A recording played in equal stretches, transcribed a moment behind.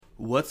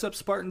What's up,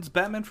 Spartans?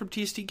 Batman from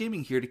TST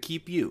Gaming here to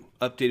keep you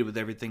updated with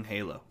everything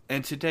Halo.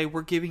 And today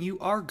we're giving you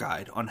our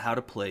guide on how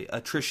to play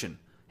Attrition,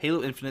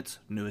 Halo Infinite's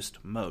newest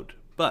mode.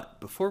 But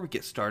before we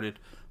get started,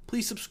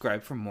 please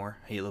subscribe for more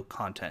Halo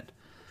content.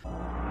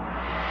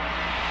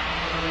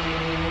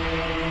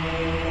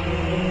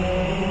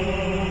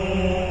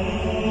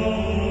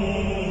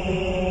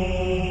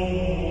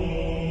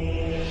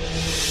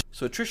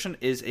 So Attrition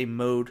is a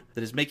mode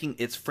that is making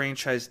its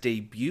franchise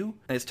debut,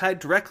 and it's tied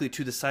directly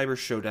to the Cyber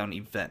Showdown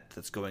event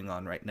that's going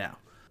on right now.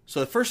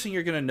 So the first thing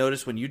you're going to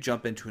notice when you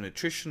jump into an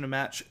Attrition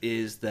match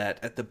is that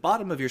at the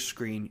bottom of your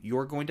screen,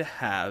 you're going to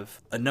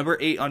have a number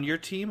 8 on your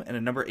team and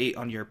a number 8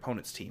 on your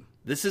opponent's team.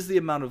 This is the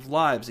amount of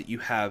lives that you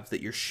have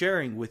that you're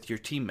sharing with your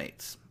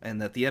teammates,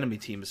 and that the enemy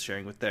team is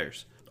sharing with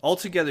theirs.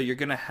 Altogether, you're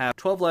going to have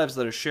 12 lives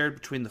that are shared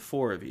between the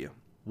 4 of you.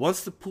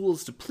 Once the pool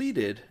is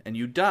depleted and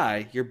you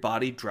die, your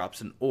body drops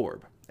an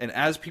orb. And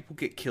as people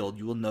get killed,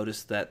 you will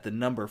notice that the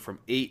number from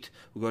 8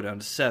 will go down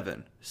to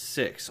 7,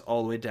 6,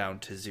 all the way down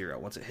to 0.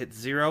 Once it hits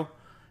 0,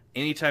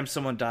 anytime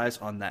someone dies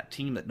on that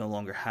team that no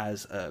longer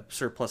has a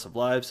surplus of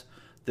lives,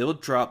 they will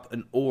drop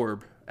an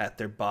orb at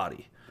their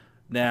body.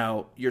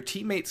 Now, your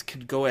teammates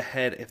can go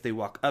ahead, if they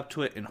walk up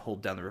to it and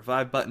hold down the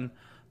revive button,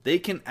 they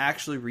can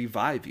actually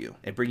revive you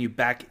and bring you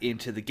back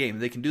into the game.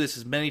 They can do this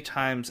as many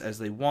times as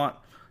they want.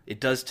 It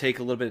does take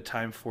a little bit of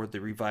time for the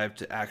revive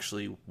to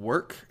actually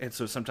work, and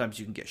so sometimes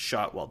you can get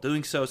shot while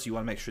doing so you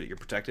want to make sure that you're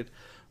protected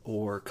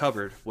or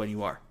covered when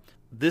you are.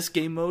 This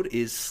game mode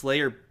is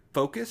Slayer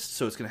focused,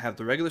 so it's going to have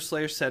the regular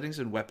Slayer settings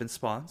and weapon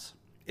spawns.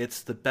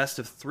 It's the best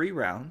of 3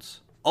 rounds.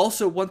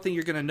 Also, one thing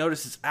you're going to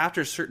notice is after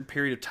a certain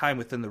period of time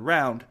within the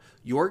round,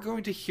 you're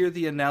going to hear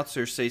the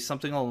announcer say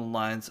something along the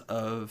lines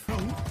of,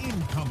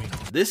 "Incoming."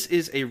 This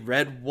is a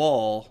red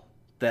wall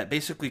that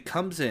basically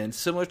comes in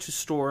similar to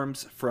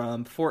storms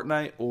from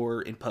Fortnite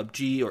or in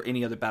PUBG or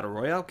any other Battle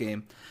Royale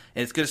game,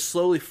 and it's going to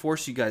slowly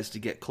force you guys to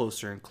get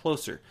closer and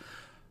closer.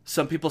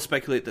 Some people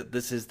speculate that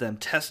this is them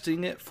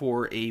testing it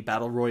for a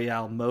Battle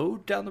Royale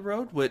mode down the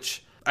road,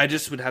 which I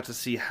just would have to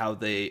see how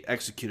they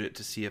execute it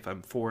to see if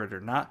I'm for it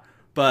or not,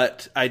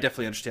 but I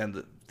definitely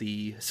understand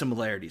the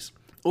similarities.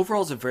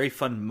 Overall, it's a very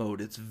fun mode.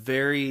 It's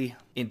very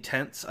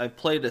intense. I've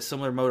played a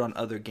similar mode on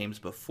other games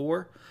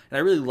before, and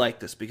I really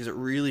like this because it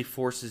really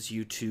forces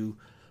you to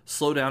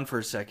slow down for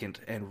a second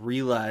and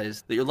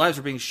realize that your lives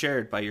are being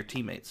shared by your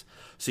teammates.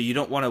 So you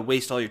don't want to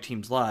waste all your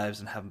team's lives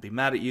and have them be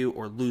mad at you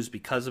or lose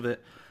because of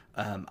it.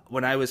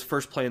 When I was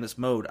first playing this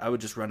mode, I would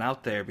just run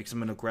out there because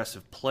I'm an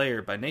aggressive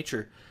player by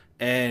nature,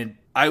 and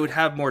I would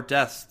have more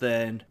deaths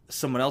than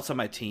someone else on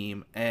my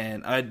team,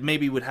 and I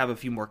maybe would have a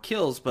few more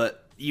kills, but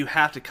you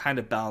have to kind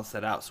of balance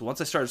that out. So once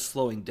I started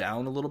slowing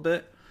down a little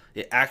bit,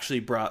 it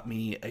actually brought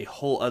me a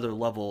whole other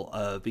level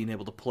of being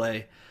able to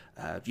play,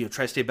 try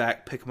to stay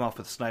back, pick them off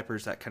with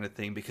snipers, that kind of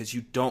thing, because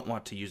you don't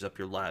want to use up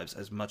your lives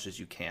as much as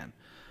you can.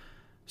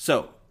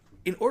 So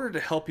in order to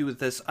help you with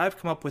this, I've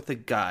come up with a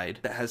guide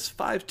that has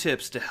 5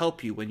 tips to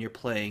help you when you're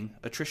playing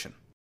Attrition.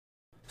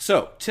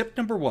 So tip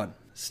number 1,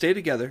 stay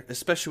together,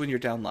 especially when you're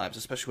down lives,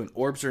 especially when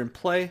orbs are in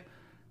play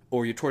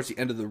or you're towards the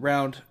end of the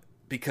round,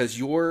 because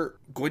you're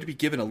going to be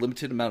given a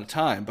limited amount of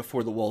time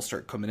before the walls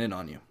start coming in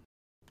on you.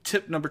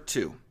 Tip number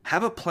 2,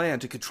 have a plan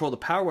to control the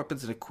power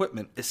weapons and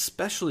equipment,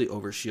 especially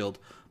Overshield,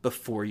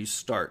 before you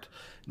start.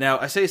 Now,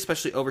 I say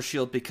especially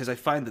Overshield because I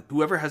find that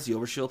whoever has the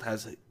Overshield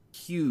has a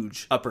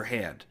huge upper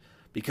hand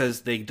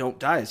because they don't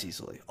die as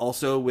easily.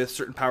 Also, with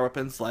certain power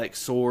weapons like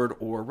sword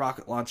or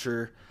rocket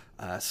launcher,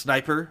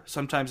 sniper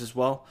sometimes as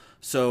well.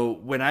 So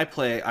when I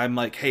play, I'm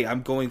like, hey,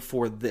 I'm going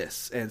for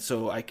this. And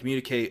so I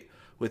communicate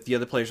with the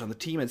other players on the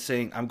team and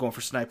saying I'm going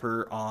for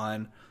sniper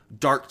on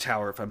Dark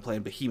Tower if I'm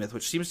playing Behemoth,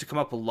 which seems to come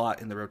up a lot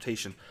in the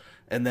rotation.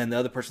 And then the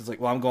other person's like,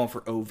 well, I'm going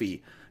for OV.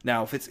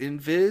 Now, if it's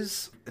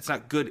Invis, it's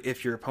not good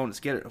if your opponents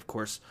get it, of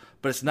course,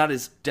 but it's not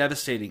as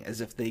devastating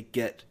as if they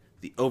get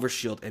the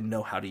Overshield and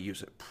know how to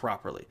use it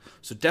properly.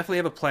 So definitely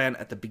have a plan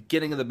at the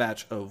beginning of the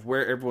match of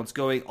where everyone's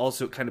going.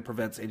 Also, it kind of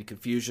prevents any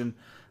confusion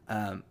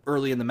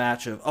early in the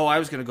match of, oh, I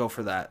was going to go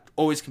for that.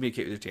 Always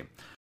communicate with your team.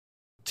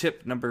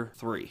 Tip number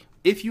 3.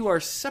 If you are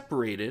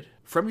separated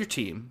from your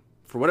team,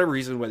 for whatever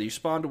reason, whether you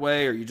spawned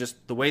away or you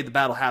just, the way the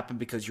battle happened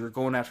because you were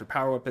going after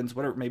power weapons,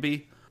 whatever it may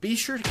be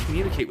sure to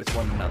communicate with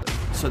one another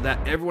so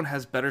that everyone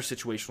has better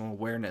situational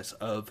awareness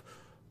of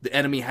the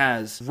enemy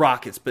has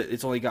rockets, but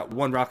it's only got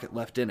 1 rocket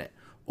left in it.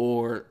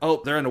 Or,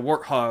 oh, they're in a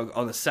Warthog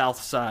on the south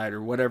side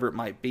or whatever it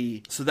might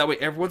be. So that way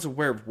everyone's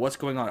aware of what's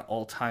going on at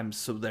all times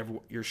so that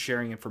you're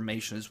sharing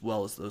information as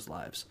well as those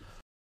lives.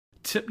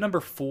 Tip number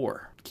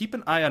 4, keep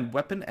an eye on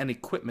weapon and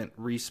equipment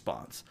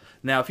respawns.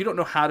 Now, if you don't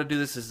know how to do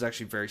this, this is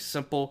actually very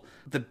simple.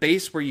 The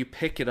base where you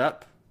pick it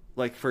up,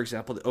 like for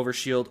example, the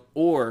Overshield,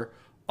 or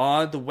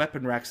on the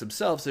weapon racks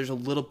themselves, there's a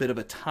little bit of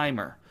a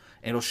timer.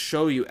 And it'll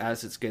show you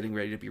as it's getting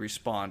ready to be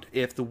respawned.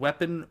 If the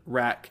weapon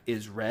rack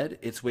is red,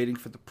 it's waiting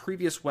for the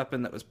previous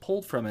weapon that was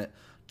pulled from it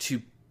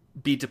to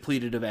be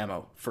depleted of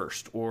ammo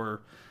first,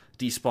 or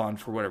despawned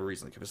for whatever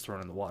reason, like if it's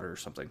thrown in the water or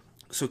something.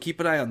 So keep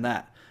an eye on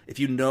that. If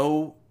you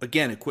know,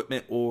 again,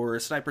 equipment or a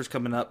sniper's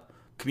coming up,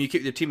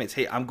 communicate with your teammates,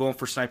 hey, I'm going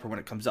for sniper when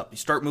it comes up. You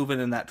start moving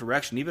in that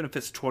direction, even if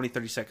it's 20,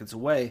 30 seconds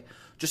away,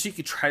 just so you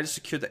can try to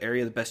secure the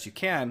area the best you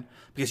can,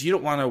 because you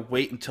don't want to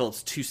wait until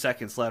it's 2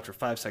 seconds left or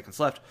 5 seconds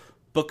left.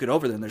 Book it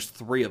over there, and there's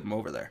 3 of them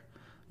over there.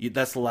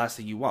 That's the last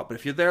thing you want. But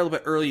if you're there a little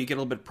bit early, you get a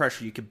little bit of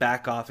pressure, you can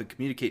back off and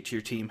communicate to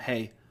your team,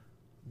 hey,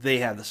 they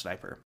have the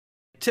sniper.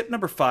 Tip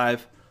number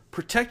 5,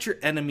 protect your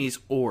enemy's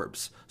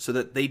orbs so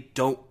that they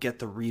don't get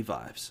the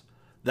revives.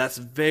 That's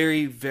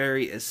very,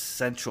 very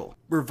essential.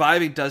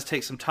 Reviving does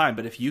take some time,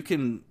 but if you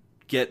can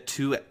get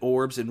 2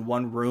 orbs in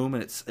one room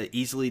and it's an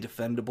easily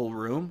defendable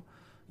room,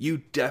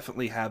 you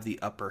definitely have the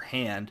upper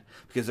hand,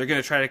 because they're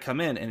going to try to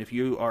come in, and if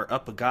you are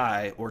up a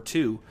guy or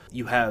 2,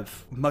 you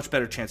have much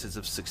better chances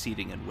of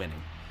succeeding and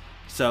winning.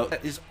 So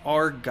that is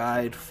our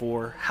guide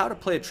for how to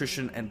play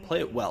attrition and play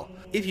it well.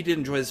 If you did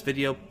enjoy this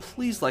video,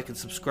 please like and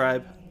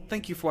subscribe.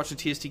 Thank you for watching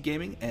TST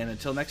Gaming, and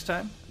until next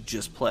time,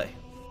 just play.